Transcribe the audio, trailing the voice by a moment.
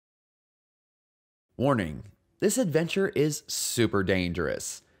Warning, this adventure is super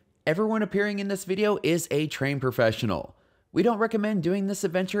dangerous. Everyone appearing in this video is a trained professional. We don't recommend doing this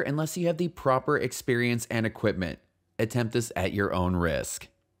adventure unless you have the proper experience and equipment. Attempt this at your own risk.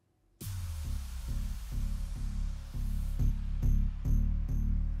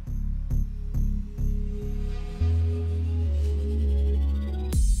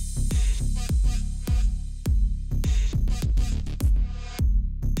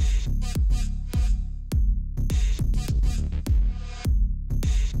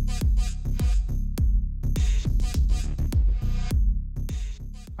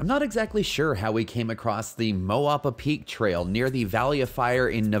 I'm not exactly sure how we came across the Moapa Peak Trail near the Valley of Fire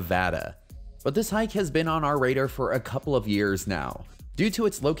in Nevada, but this hike has been on our radar for a couple of years now. Due to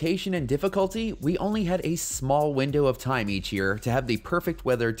its location and difficulty, we only had a small window of time each year to have the perfect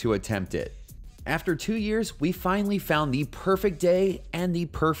weather to attempt it. After 2 years, we finally found the perfect day and the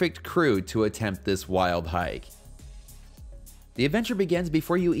perfect crew to attempt this wild hike. The adventure begins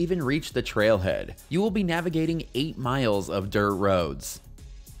before you even reach the trailhead. You will be navigating 8 miles of dirt roads.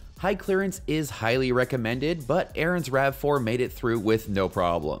 High clearance is highly recommended, but Aaron's RAV4 made it through with no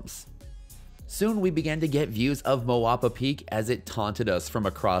problems. Soon we began to get views of Moapa Peak as it taunted us from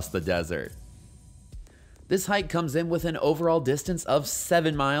across the desert. This hike comes in with an overall distance of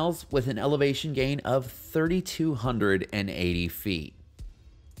 7 miles with an elevation gain of 3,280 feet.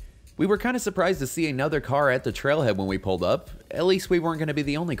 We were kind of surprised to see another car at the trailhead when we pulled up. At least we weren't going to be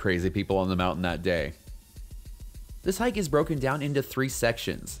the only crazy people on the mountain that day. This hike is broken down into 3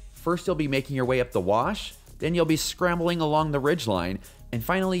 sections. First, you'll be making your way up the wash, then you'll be scrambling along the ridgeline, and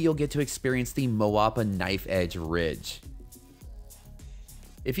finally you'll get to experience the Moapa Knife Edge Ridge.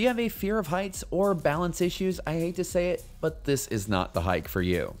 If you have a fear of heights or balance issues, I hate to say it, but this is not the hike for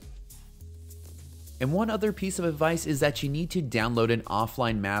you. And one other piece of advice is that you need to download an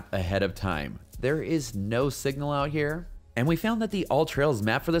offline map ahead of time. There is no signal out here, and we found that the All Trails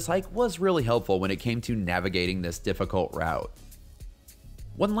map for this hike was really helpful when it came to navigating this difficult route.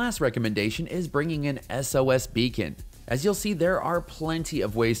 One last recommendation is bringing an SOS beacon. As you'll see, there are plenty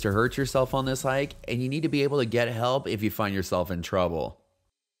of ways to hurt yourself on this hike, and you need to be able to get help if you find yourself in trouble.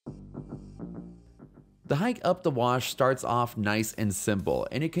 The hike up the wash starts off nice and simple,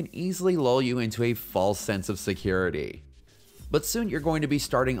 and it can easily lull you into a false sense of security. But soon you're going to be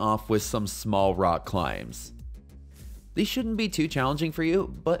starting off with some small rock climbs. These shouldn't be too challenging for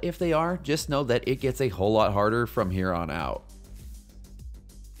you, but if they are, just know that it gets a whole lot harder from here on out.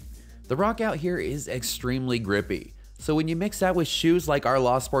 The rock out here is extremely grippy, so when you mix that with shoes like our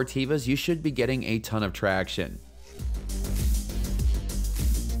La Sportivas, you should be getting a ton of traction.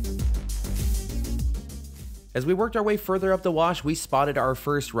 As we worked our way further up the wash, we spotted our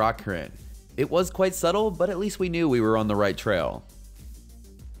first rock current. It was quite subtle, but at least we knew we were on the right trail.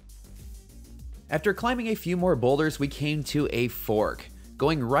 After climbing a few more boulders, we came to a fork.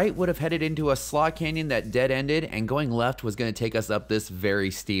 Going right would have headed into a slot canyon that dead-ended, and going left was going to take us up this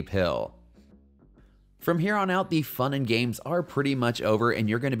very steep hill. From here on out, the fun and games are pretty much over, and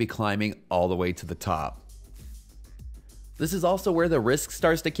you're going to be climbing all the way to the top. This is also where the risk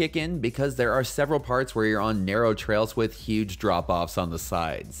starts to kick in, because there are several parts where you're on narrow trails with huge drop-offs on the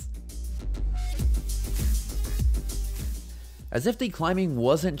sides. As if the climbing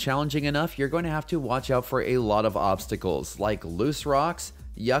wasn't challenging enough, you're going to have to watch out for a lot of obstacles like loose rocks,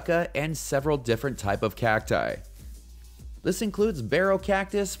 yucca, and several different types of cacti. This includes barrow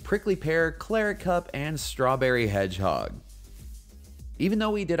cactus, prickly pear, claret cup, and strawberry hedgehog. Even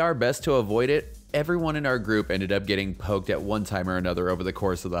though we did our best to avoid it, everyone in our group ended up getting poked at one time or another over the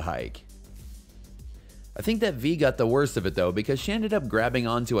course of the hike. I think that V got the worst of it though, because she ended up grabbing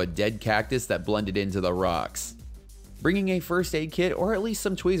onto a dead cactus that blended into the rocks. Bringing a first aid kit or at least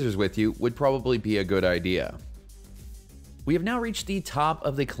some tweezers with you would probably be a good idea. We have now reached the top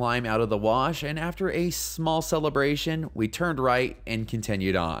of the climb out of the wash, and after a small celebration, we turned right and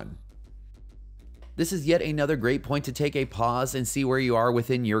continued on. This is yet another great point to take a pause and see where you are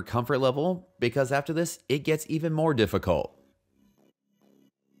within your comfort level, because after this, it gets even more difficult.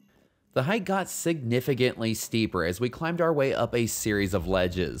 The hike got significantly steeper as we climbed our way up a series of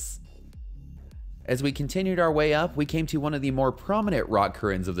ledges. As we continued our way up, we came to one of the more prominent rock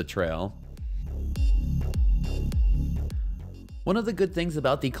currents of the trail. One of the good things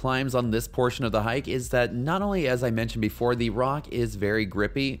about the climbs on this portion of the hike is that not only, as I mentioned before, the rock is very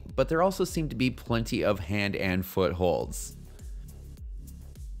grippy, but there also seem to be plenty of hand and footholds.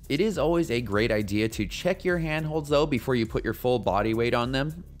 It is always a great idea to check your handholds though before you put your full body weight on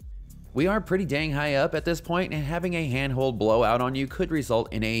them. We are pretty dang high up at this point, and having a handhold blow out on you could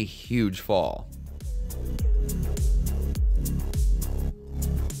result in a huge fall.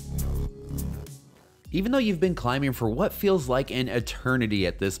 Even though you've been climbing for what feels like an eternity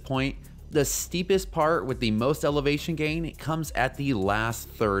at this point, the steepest part with the most elevation gain comes at the last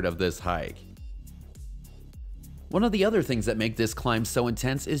third of this hike. One of the other things that make this climb so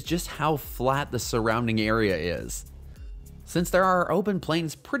intense is just how flat the surrounding area is. Since there are open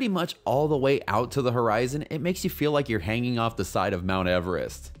plains pretty much all the way out to the horizon, it makes you feel like you're hanging off the side of Mount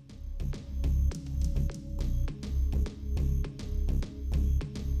Everest.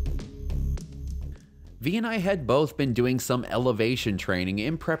 V and I had both been doing some elevation training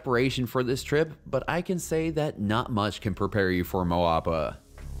in preparation for this trip, but I can say that not much can prepare you for Moapa.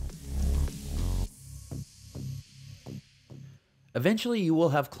 Eventually you will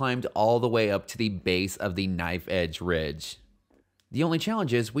have climbed all the way up to the base of the Knife Edge Ridge. The only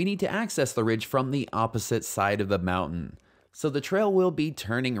challenge is we need to access the ridge from the opposite side of the mountain, so the trail will be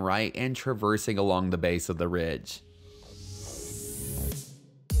turning right and traversing along the base of the ridge.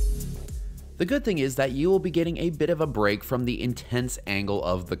 The good thing is that you will be getting a bit of a break from the intense angle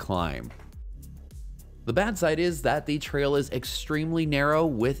of the climb. The bad side is that the trail is extremely narrow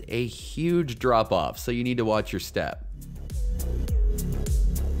with a huge drop off, so you need to watch your step.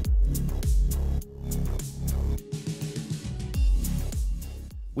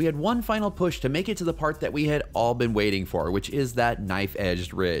 We had one final push to make it to the part that we had all been waiting for, which is that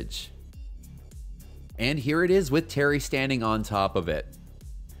knife-edged ridge. And here it is with Terry standing on top of it.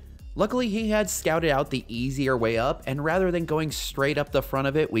 Luckily, he had scouted out the easier way up, and rather than going straight up the front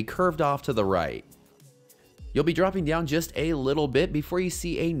of it, we curved off to the right. You'll be dropping down just a little bit before you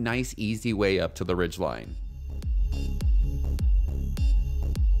see a nice easy way up to the ridgeline.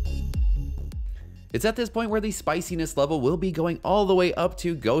 It's at this point where the spiciness level will be going all the way up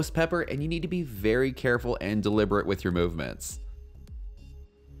to ghost pepper, and you need to be very careful and deliberate with your movements.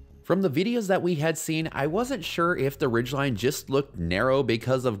 From the videos that we had seen, I wasn't sure if the ridgeline just looked narrow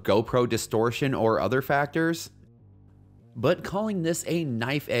because of GoPro distortion or other factors, but calling this a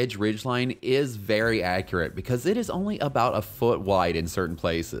knife edge ridgeline is very accurate because it is only about a foot wide in certain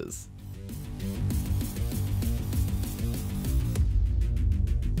places.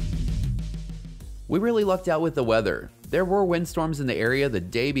 We really lucked out with the weather. There were windstorms in the area the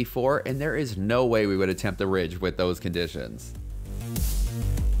day before, and there is no way we would attempt the ridge with those conditions.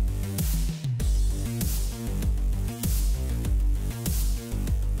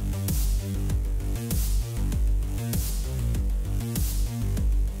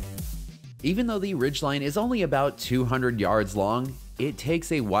 Even though the ridgeline is only about 200 yards long, it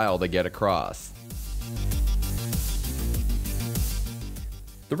takes a while to get across.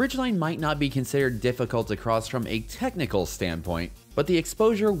 The ridgeline might not be considered difficult to cross from a technical standpoint, but the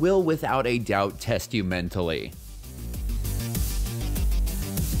exposure will without a doubt test you mentally.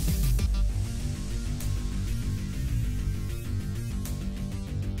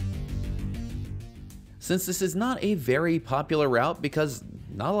 Since this is not a very popular route because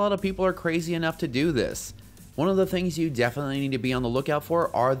not a lot of people are crazy enough to do this, one of the things you definitely need to be on the lookout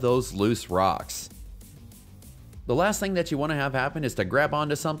for are those loose rocks. The last thing that you want to have happen is to grab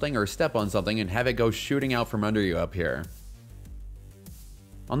onto something or step on something and have it go shooting out from under you up here.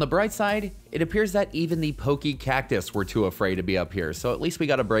 On the bright side, it appears that even the pokey cactus were too afraid to be up here, so at least we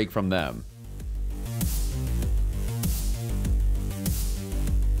got a break from them.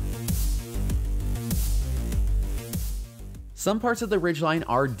 Some parts of the ridgeline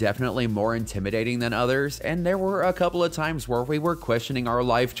are definitely more intimidating than others, and there were a couple of times where we were questioning our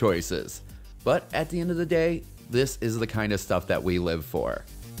life choices. But at the end of the day, this is the kind of stuff that we live for.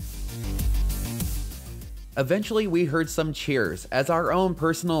 Eventually, we heard some cheers as our own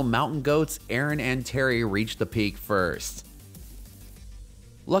personal mountain goats, Aaron and Terry, reached the peak first.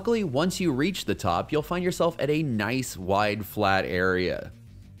 Luckily, once you reach the top, you'll find yourself at a nice, wide, flat area.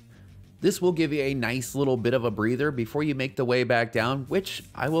 This will give you a nice little bit of a breather before you make the way back down, which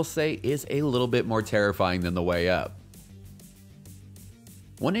I will say is a little bit more terrifying than the way up.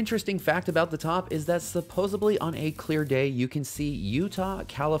 One interesting fact about the top is that supposedly on a clear day you can see Utah,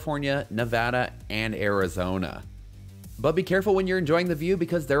 California, Nevada, and Arizona. But be careful when you're enjoying the view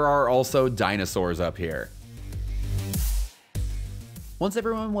because there are also dinosaurs up here. Once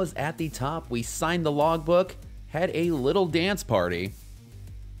everyone was at the top, we signed the logbook, had a little dance party,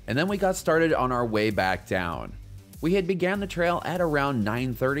 and then we got started on our way back down. We had began the trail at around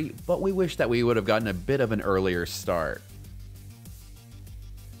 9:30, but we wish that we would have gotten a bit of an earlier start.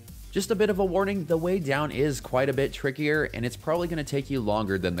 Just a bit of a warning, the way down is quite a bit trickier, and it's probably going to take you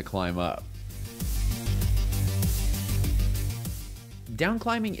longer than the climb up. Down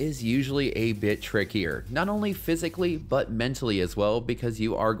climbing is usually a bit trickier, not only physically, but mentally as well, because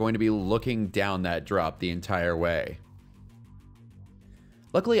you are going to be looking down that drop the entire way.